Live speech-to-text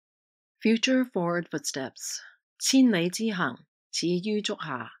Future Forward Footsteps. 千里之行，始於足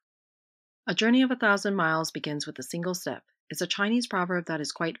下. A journey of 1,000 miles begins with a single step. It's a Chinese proverb that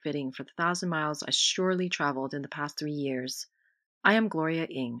is quite fitting for the 1,000 miles I surely traveled in the past 3 years. I am Gloria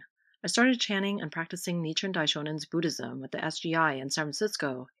Keung. I started chanting and practicing Nichiren Daishonin's Buddhism with the SGI in San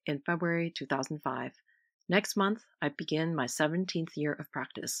Francisco in February 2005. Next month, I begin my 17th year of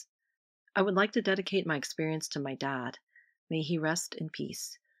practice. I would like to dedicate my experience to my dad. May he rest in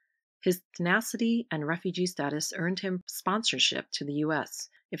peace. His tenacity and refugee status earned him sponsorship to the U.S.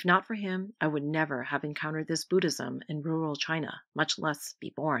 If not for him, I would never have encountered this Buddhism in rural China, much less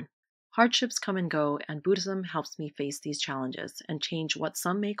be born. Hardships come and go, and Buddhism helps me face these challenges and change what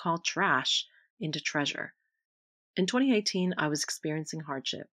some may call trash into treasure. In 2018, I was experiencing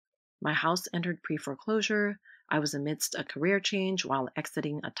hardship. My house entered pre-foreclosure. I was amidst a career change while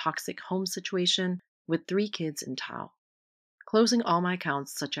exiting a toxic home situation with 3 kids in tow. Closing all my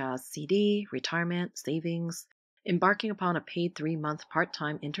accounts such as CD, retirement, savings, embarking upon a paid 3-month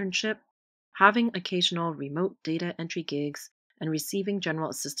part-time internship, having occasional remote data entry gigs, and receiving general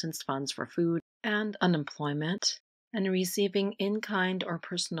assistance funds for food and unemployment, and receiving in-kind or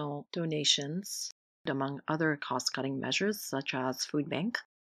personal donations, among other cost-cutting measures such as food bank,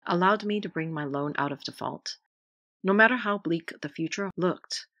 allowed me to bring my loan out of default. No matter how bleak the future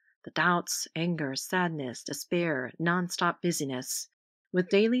looked, the doubts, anger, sadness, despair, non-stop busyness. With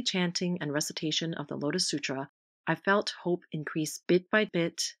daily chanting and recitation of the Lotus Sutra, I felt hope increase bit by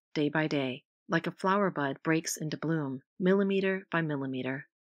bit, day by day, like a flower bud breaks into bloom, millimeter by millimeter.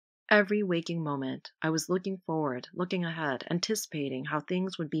 Every waking moment, I was looking forward, looking ahead, anticipating how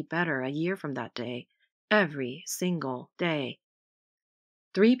things would be better a year from that day, every single day.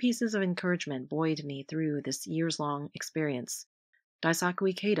 3 pieces of encouragement buoyed me through this years-long experience.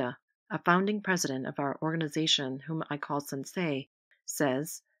 Daisaku Ikeda, a founding president of our organization whom I call Sensei,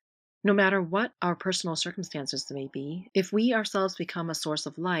 says, "No matter what our personal circumstances may be, if we ourselves become a source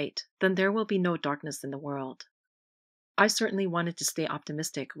of light, then there will be no darkness in the world." I certainly wanted to stay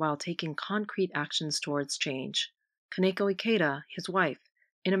optimistic while taking concrete actions towards change. Kaneko Ikeda, his wife,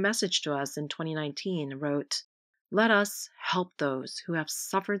 in a message to us in 2019, wrote, "Let us help those who have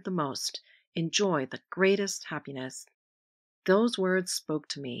suffered the most enjoy the greatest happiness." Those words spoke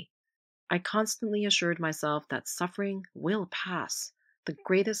to me. I constantly assured myself that suffering will pass. The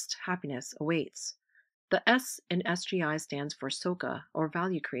greatest happiness awaits. The S in SGI stands for Soka, or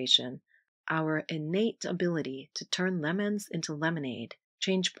value creation, our innate ability to turn lemons into lemonade,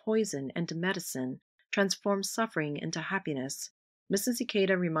 change poison into medicine, transform suffering into happiness. Mrs.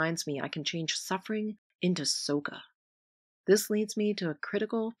 Ikeda reminds me I can change suffering into Soka. This leads me to a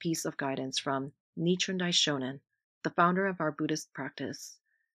critical piece of guidance from Nichiren Daishonin, the founder of our Buddhist practice.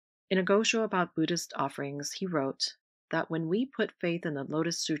 In a gosho about Buddhist offerings, he wrote that when we put faith in the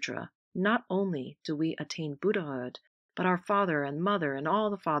Lotus Sutra, not only do we attain Buddhahood, but our father and mother and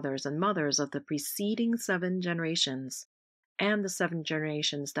all the fathers and mothers of the preceding 7 generations, and the 7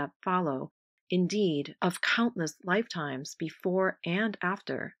 generations that follow, indeed, of countless lifetimes before and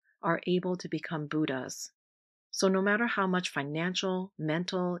after, are able to become Buddhas. So no matter how much financial,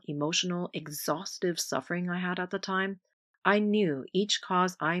 mental, emotional, exhaustive suffering I had at the time, I knew each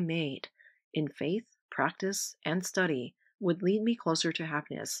cause I made in faith, practice, and study would lead me closer to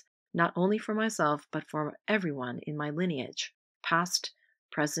happiness, not only for myself, but for everyone in my lineage, past,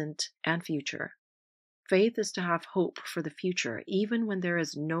 present, and future. Faith is to have hope for the future, even when there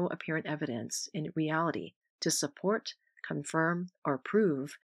is no apparent evidence in reality to support, confirm, or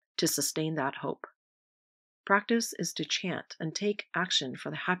prove to sustain that hope. Practice is to chant and take action for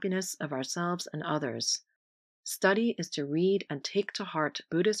the happiness of ourselves and others. Study is to read and take to heart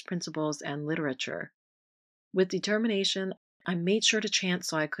Buddhist principles and literature. With determination, I made sure to chant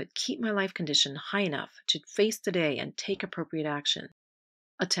so I could keep my life condition high enough to face the day and take appropriate action.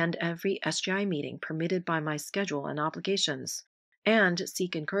 Attend every SGI meeting permitted by my schedule and obligations, and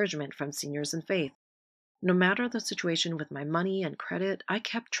seek encouragement from seniors in faith. No matter the situation with my money and credit, I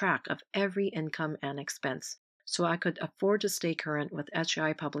kept track of every income and expense so I could afford to stay current with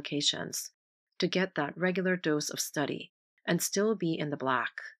SGI publications, to get that regular dose of study, and still be in the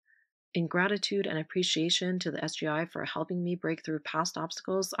black. In gratitude and appreciation to the SGI for helping me break through past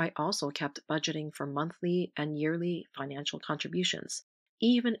obstacles, I also kept budgeting for monthly and yearly financial contributions,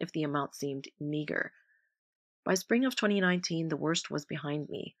 even if the amount seemed meager. By spring of 2019, the worst was behind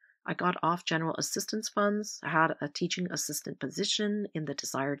me. I got off general assistance funds, had a teaching assistant position in the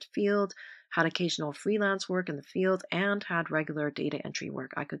desired field, had occasional freelance work in the field, and had regular data entry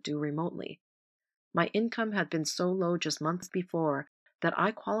work I could do remotely. My income had been so low just months before that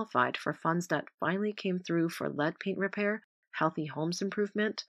I qualified for funds that finally came through for lead paint repair, healthy homes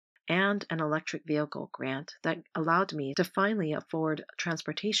improvement, and an electric vehicle grant that allowed me to finally afford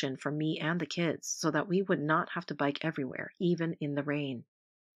transportation for me and the kids so that we would not have to bike everywhere, even in the rain.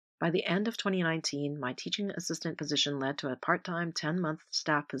 By the end of 2019, my teaching assistant position led to a part-time 10-month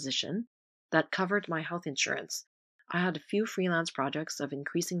staff position that covered my health insurance. I had a few freelance projects of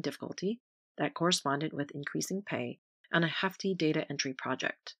increasing difficulty that corresponded with increasing pay and a hefty data entry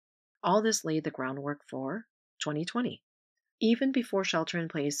project. All this laid the groundwork for 2020. Even before shelter in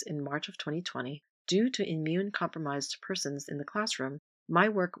place in March of 2020, due to immune-compromised persons in the classroom, my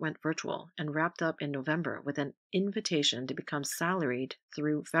work went virtual and wrapped up in November with an invitation to become salaried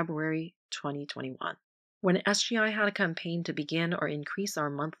through February 2021. When SGI had a campaign to begin or increase our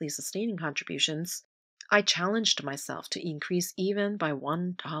monthly sustaining contributions, I challenged myself to increase even by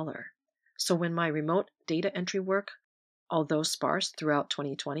 $1. So when my remote data entry work, although sparse throughout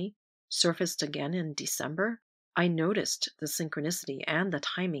 2020, surfaced again in December, I noticed the synchronicity and the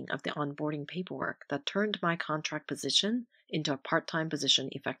timing of the onboarding paperwork that turned my contract position into a part-time position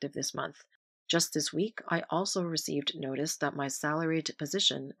effective this month. Just this week, I also received notice that my salaried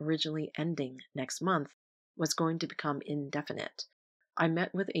position, originally ending next month, was going to become indefinite. I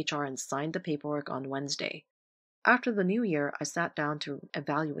met with HR and signed the paperwork on Wednesday. After the new year, I sat down to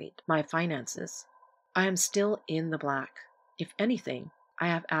evaluate my finances. I am still in the black. If anything, I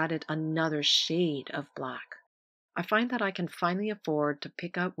have added another shade of black. I find that I can finally afford to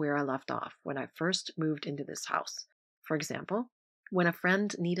pick up where I left off when I first moved into this house. For example, when a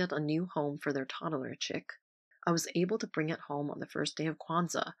friend needed a new home for their toddler chick, I was able to bring it home on the first day of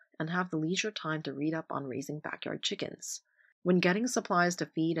Kwanzaa and have the leisure time to read up on raising backyard chickens. When getting supplies to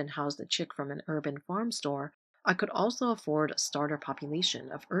feed and house the chick from an urban farm store, I could also afford a starter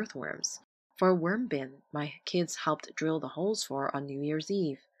population of earthworms for a worm bin my kids helped drill the holes for on New Year's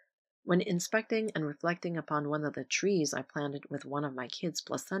Eve. When inspecting and reflecting upon one of the trees I planted with one of my kids'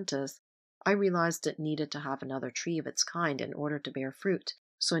 placentas, I realized it needed to have another tree of its kind in order to bear fruit,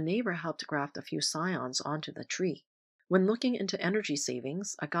 so a neighbor helped graft a few scions onto the tree. When looking into energy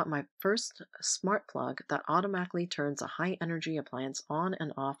savings, I got my first smart plug that automatically turns a high-energy appliance on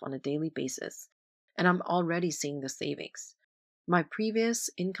and off on a daily basis, and I'm already seeing the savings. My previous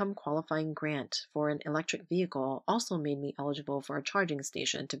income qualifying grant for an electric vehicle also made me eligible for a charging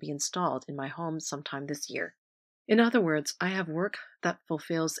station to be installed in my home sometime this year. In other words, I have work that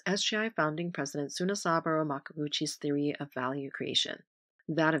fulfills SGI Founding President Tsunasaburo Makaguchi's theory of value creation.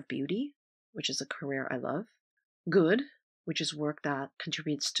 That of beauty, which is a career I love, good, which is work that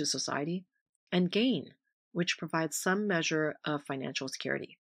contributes to society, and gain, which provides some measure of financial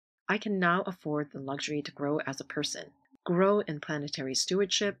security. I can now afford the luxury to grow as a person, grow in planetary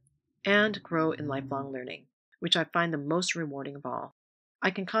stewardship, and grow in lifelong learning, which I find the most rewarding of all. I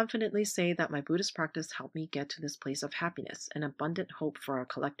can confidently say that my Buddhist practice helped me get to this place of happiness and abundant hope for our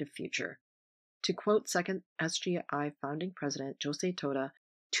collective future. To quote second SGI founding president Josei Toda,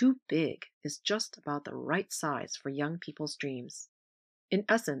 "Too big is just about the right size for young people's dreams." In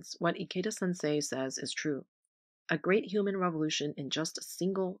essence, what Ikeda-sensei says is true. A great human revolution in just a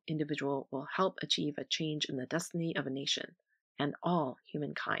single individual will help achieve a change in the destiny of a nation and all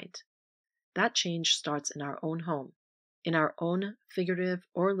humankind. That change starts in our own home, in our own figurative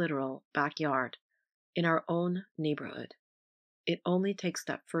or literal backyard, in our own neighborhood. It only takes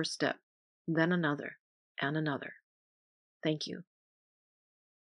that first step, then another, and another. Thank you.